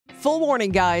Full warning,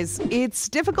 guys, it's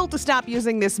difficult to stop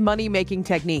using this money-making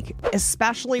technique,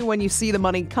 especially when you see the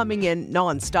money coming in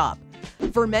non-stop.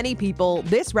 For many people,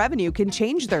 this revenue can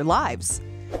change their lives.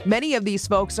 Many of these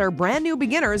folks are brand new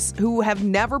beginners who have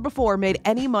never before made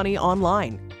any money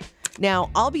online. Now,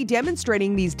 I'll be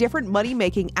demonstrating these different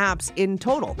money-making apps in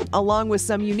total, along with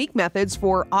some unique methods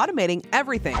for automating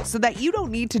everything so that you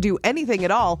don't need to do anything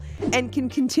at all and can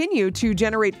continue to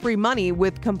generate free money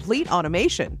with complete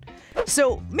automation.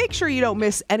 So make sure you don't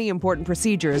miss any important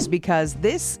procedures because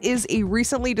this is a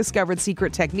recently discovered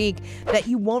secret technique that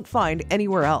you won't find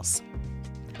anywhere else.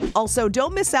 Also,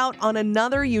 don't miss out on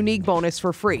another unique bonus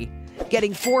for free,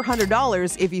 getting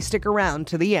 $400 if you stick around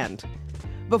to the end.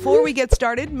 Before we get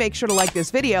started, make sure to like this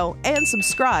video and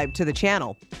subscribe to the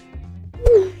channel.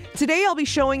 Today, I'll be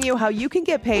showing you how you can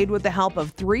get paid with the help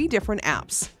of 3 different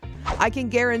apps. I can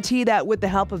guarantee that with the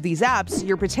help of these apps,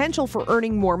 your potential for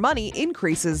earning more money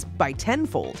increases by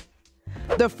tenfold.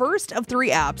 The first of 3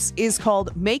 apps is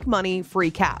called Make Money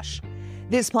Free Cash.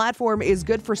 This platform is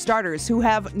good for starters who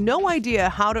have no idea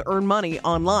how to earn money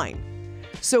online.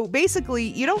 So basically,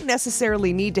 you don't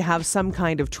necessarily need to have some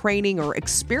kind of training or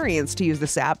experience to use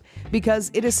this app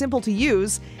because it is simple to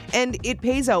use and it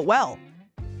pays out well.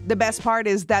 The best part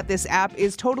is that this app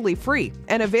is totally free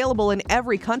and available in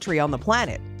every country on the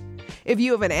planet. If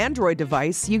you have an Android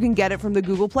device, you can get it from the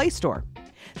Google Play Store.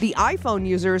 The iPhone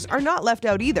users are not left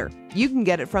out either. You can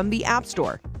get it from the App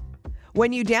Store.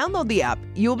 When you download the app,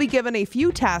 you'll be given a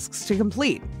few tasks to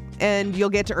complete, and you'll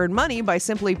get to earn money by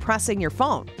simply pressing your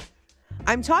phone.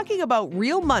 I'm talking about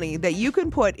real money that you can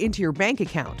put into your bank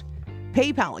account,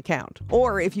 PayPal account,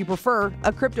 or if you prefer,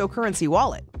 a cryptocurrency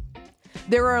wallet.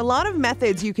 There are a lot of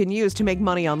methods you can use to make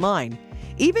money online,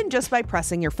 even just by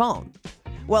pressing your phone.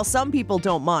 While some people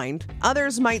don't mind,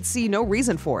 others might see no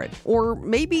reason for it, or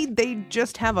maybe they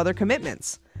just have other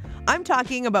commitments. I'm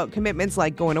talking about commitments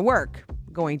like going to work,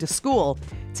 going to school,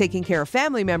 taking care of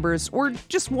family members, or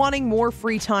just wanting more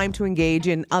free time to engage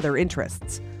in other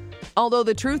interests. Although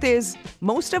the truth is,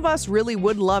 most of us really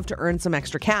would love to earn some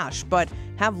extra cash, but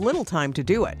have little time to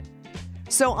do it.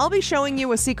 So I'll be showing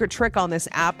you a secret trick on this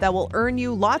app that will earn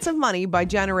you lots of money by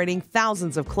generating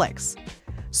thousands of clicks.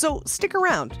 So stick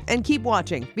around and keep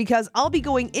watching because I'll be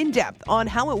going in depth on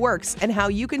how it works and how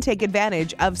you can take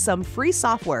advantage of some free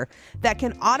software that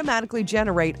can automatically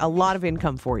generate a lot of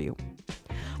income for you.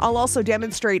 I'll also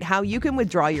demonstrate how you can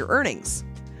withdraw your earnings.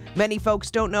 Many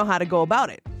folks don't know how to go about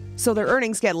it, so their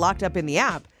earnings get locked up in the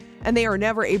app and they are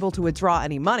never able to withdraw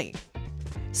any money.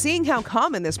 Seeing how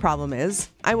common this problem is,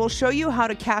 I will show you how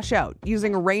to cash out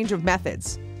using a range of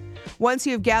methods. Once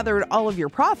you've gathered all of your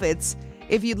profits,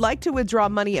 if you'd like to withdraw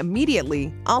money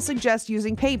immediately, I'll suggest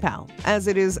using PayPal, as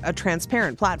it is a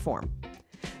transparent platform.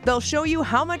 They'll show you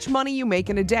how much money you make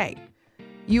in a day.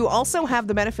 You also have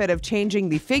the benefit of changing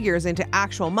the figures into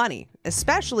actual money,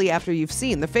 especially after you've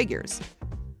seen the figures.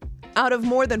 Out of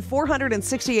more than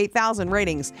 468,000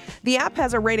 ratings, the app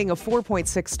has a rating of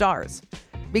 4.6 stars.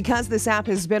 Because this app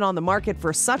has been on the market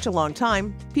for such a long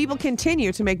time, people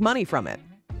continue to make money from it.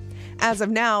 As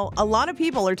of now, a lot of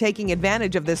people are taking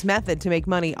advantage of this method to make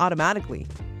money automatically.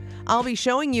 I'll be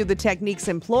showing you the techniques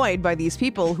employed by these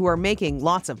people who are making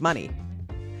lots of money.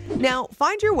 Now,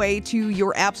 find your way to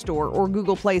your App Store or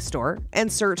Google Play Store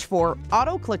and search for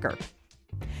Auto Clicker.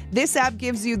 This app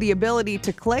gives you the ability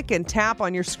to click and tap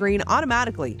on your screen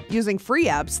automatically using free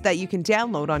apps that you can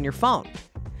download on your phone.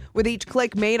 With each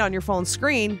click made on your phone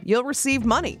screen, you'll receive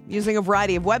money using a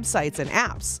variety of websites and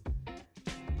apps.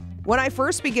 When I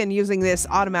first began using this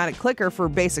automatic clicker for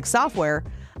basic software,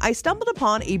 I stumbled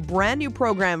upon a brand new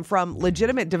program from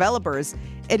legitimate developers.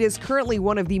 It is currently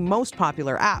one of the most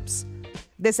popular apps.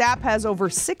 This app has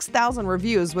over 6,000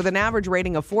 reviews with an average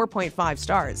rating of 4.5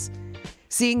 stars.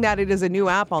 Seeing that it is a new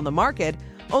app on the market,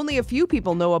 only a few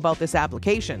people know about this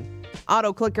application.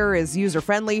 AutoClicker is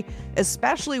user-friendly,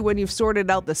 especially when you've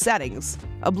sorted out the settings,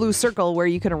 a blue circle where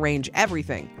you can arrange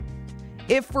everything.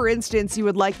 If, for instance, you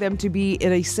would like them to be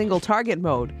in a single target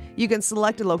mode, you can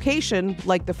select a location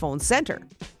like the phone center.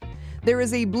 There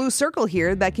is a blue circle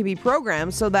here that can be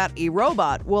programmed so that a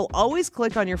robot will always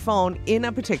click on your phone in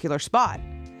a particular spot.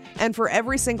 And for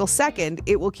every single second,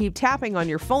 it will keep tapping on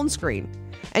your phone screen.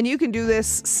 And you can do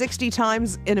this 60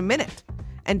 times in a minute,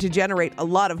 and to generate a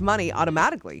lot of money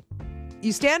automatically.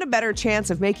 You stand a better chance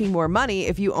of making more money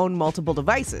if you own multiple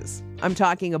devices. I'm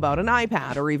talking about an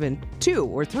iPad or even 2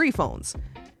 or 3 phones.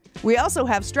 We also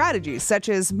have strategies such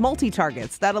as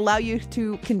multi-targets that allow you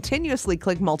to continuously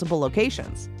click multiple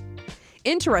locations.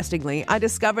 Interestingly, I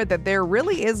discovered that there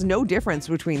really is no difference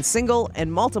between single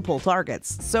and multiple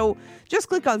targets, so just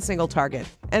click on single target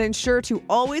and ensure to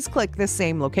always click the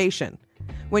same location.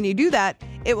 When you do that,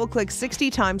 it will click 60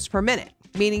 times per minute,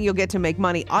 meaning you'll get to make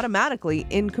money automatically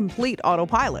in complete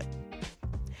autopilot.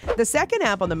 The second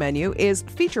app on the menu is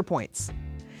Feature Points.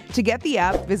 To get the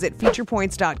app, visit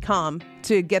featurepoints.com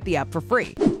to get the app for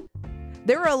free.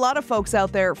 There are a lot of folks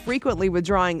out there frequently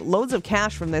withdrawing loads of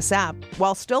cash from this app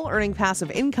while still earning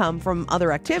passive income from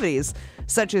other activities,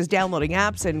 such as downloading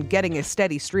apps and getting a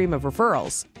steady stream of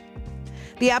referrals.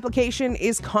 The application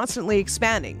is constantly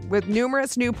expanding, with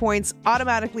numerous new points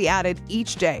automatically added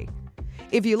each day.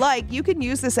 If you like, you can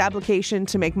use this application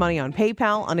to make money on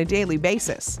PayPal on a daily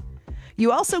basis.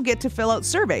 You also get to fill out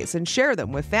surveys and share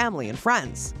them with family and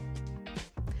friends.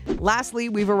 Lastly,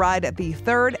 we've arrived at the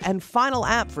third and final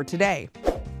app for today,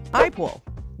 iPool,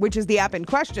 which is the app in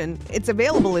question. It's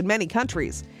available in many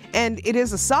countries, and it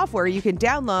is a software you can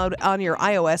download on your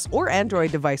iOS or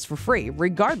Android device for free,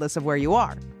 regardless of where you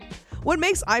are. What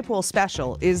makes iPool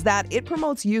special is that it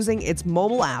promotes using its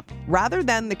mobile app rather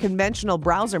than the conventional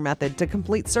browser method to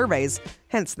complete surveys,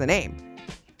 hence the name.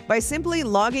 By simply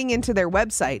logging into their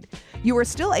website, you are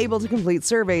still able to complete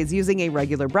surveys using a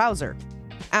regular browser.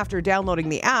 After downloading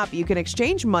the app, you can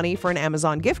exchange money for an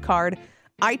Amazon gift card,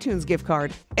 iTunes gift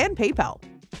card, and PayPal.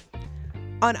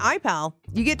 On iPal,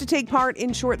 you get to take part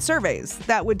in short surveys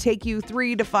that would take you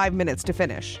 3 to 5 minutes to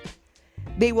finish.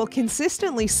 They will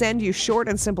consistently send you short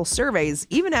and simple surveys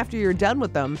even after you're done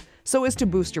with them, so as to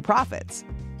boost your profits.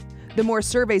 The more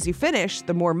surveys you finish,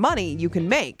 the more money you can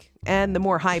make, and the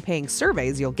more high-paying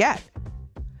surveys you'll get.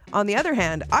 On the other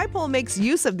hand, iPool makes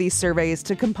use of these surveys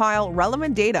to compile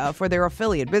relevant data for their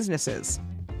affiliate businesses.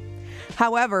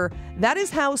 However, that is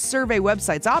how survey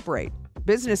websites operate.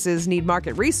 Businesses need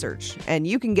market research, and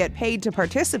you can get paid to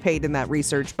participate in that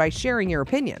research by sharing your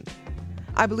opinion.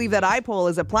 I believe that iPool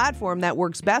is a platform that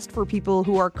works best for people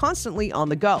who are constantly on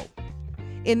the go.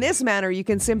 In this manner, you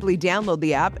can simply download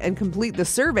the app and complete the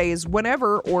surveys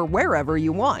whenever or wherever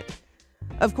you want.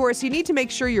 Of course, you need to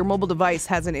make sure your mobile device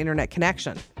has an internet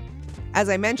connection. As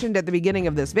I mentioned at the beginning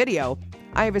of this video,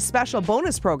 I have a special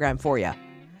bonus program for you.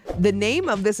 The name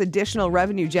of this additional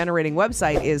revenue-generating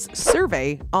website is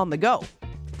Survey on the Go.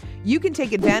 You can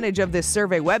take advantage of this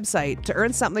survey website to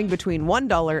earn something between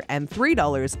 $1 and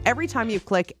 $3 every time you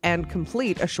click and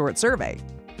complete a short survey.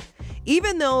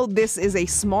 Even though this is a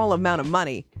small amount of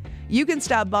money, you can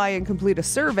stop by and complete a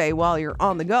survey while you're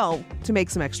on the go to make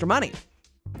some extra money.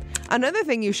 Another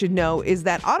thing you should know is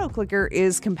that AutoClicker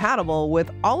is compatible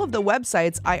with all of the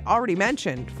websites I already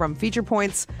mentioned, from Feature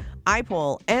Points,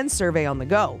 iPool, and Survey on the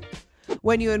Go.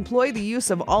 When you employ the use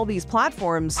of all these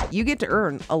platforms, you get to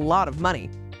earn a lot of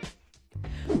money.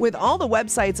 With all the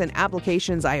websites and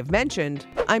applications I have mentioned,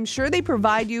 I'm sure they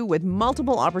provide you with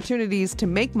multiple opportunities to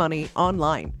make money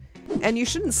online, and you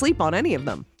shouldn't sleep on any of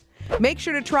them. Make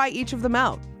sure to try each of them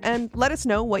out and let us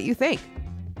know what you think.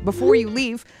 Before you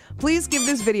leave, please give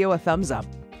this video a thumbs up.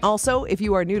 Also, if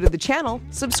you are new to the channel,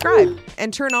 subscribe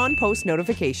and turn on post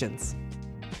notifications.